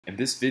In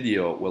this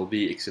video, we'll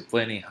be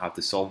explaining how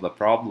to solve the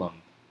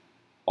problem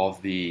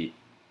of the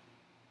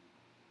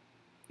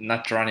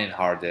not running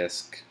hard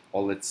disk,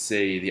 or let's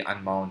say the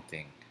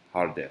unmounting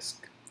hard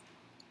disk.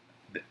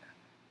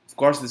 Of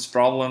course, this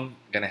problem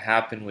gonna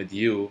happen with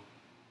you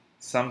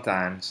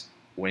sometimes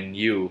when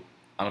you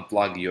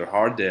unplug your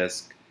hard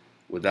disk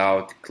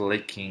without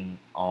clicking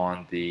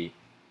on the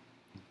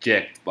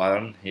eject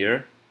button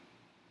here.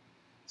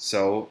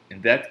 So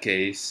in that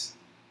case,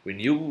 when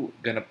you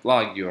gonna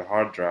plug your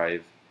hard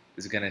drive,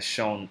 it's gonna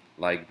shown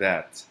like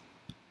that,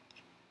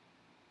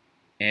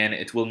 and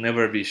it will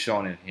never be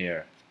shown in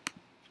here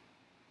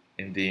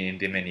in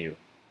the menu.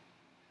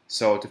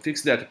 So to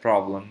fix that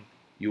problem,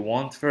 you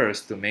want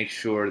first to make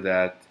sure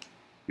that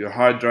your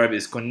hard drive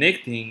is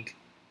connecting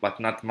but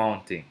not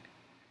mounting,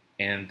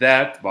 and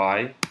that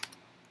by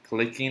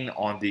clicking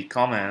on the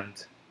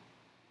command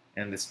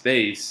and the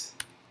space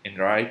and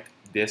write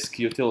disk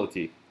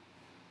utility.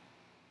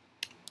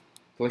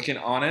 Clicking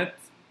on it,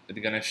 it's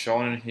gonna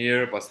show in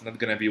here, but it's not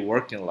gonna be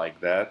working like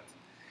that.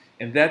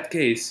 In that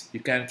case, you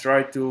can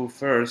try to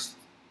first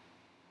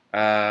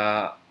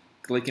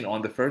clicking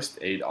on the first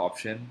aid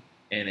option,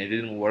 and it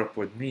didn't work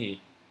with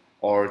me,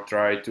 or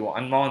try to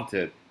unmount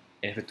it.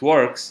 If it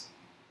works,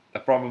 the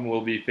problem will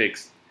be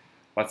fixed,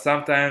 but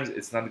sometimes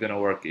it's not gonna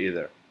work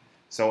either.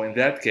 So in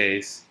that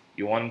case,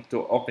 you want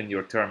to open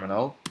your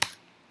terminal,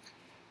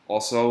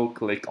 also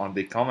click on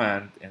the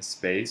command and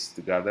space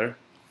together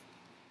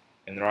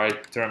and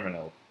write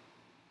terminal.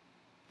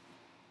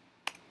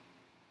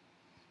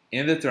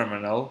 In the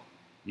terminal,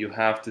 you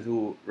have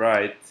to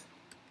write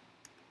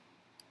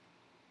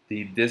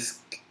the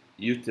disk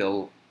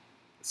util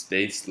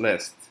space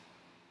list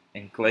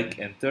and click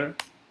enter.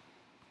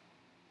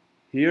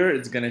 Here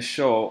it's going to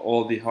show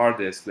all the hard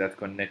disks that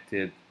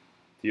connected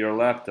to your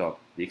laptop,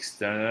 the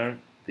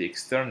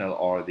external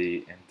or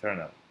the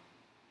internal.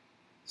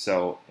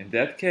 So in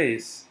that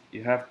case,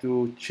 you have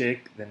to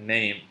check the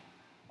name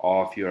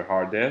of your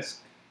hard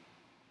disk.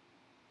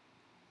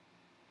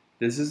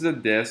 This is the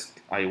disk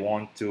I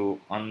want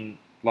to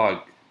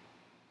unplug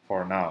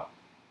for now.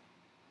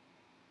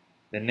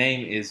 The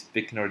name is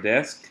Picnor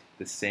disk,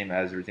 the same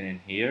as written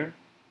in here.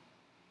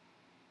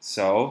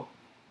 So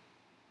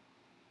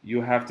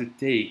you have to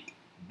take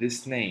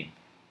this name,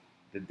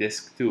 the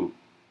disk 2.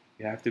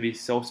 You have to be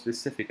so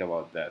specific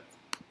about that.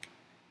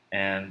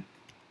 And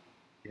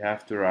you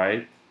have to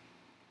write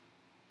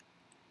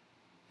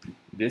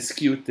disk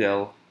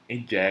util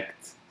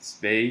eject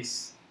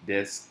space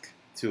disk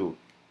 2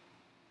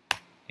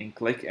 and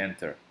click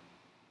enter.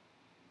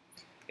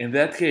 In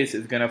that case,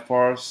 it's gonna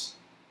force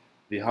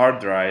the hard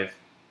drive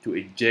to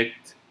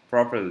eject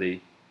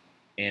properly,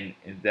 and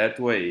in that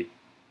way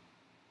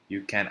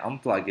you can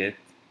unplug it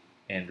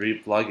and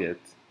replug it,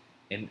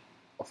 and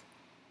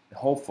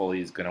hopefully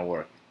it's gonna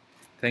work.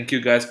 Thank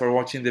you guys for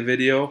watching the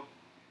video.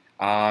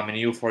 I'm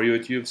new for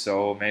YouTube,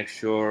 so make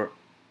sure to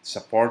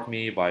support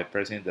me by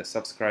pressing the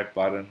subscribe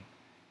button,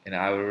 and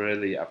I will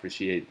really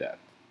appreciate that.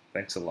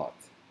 Thanks a lot.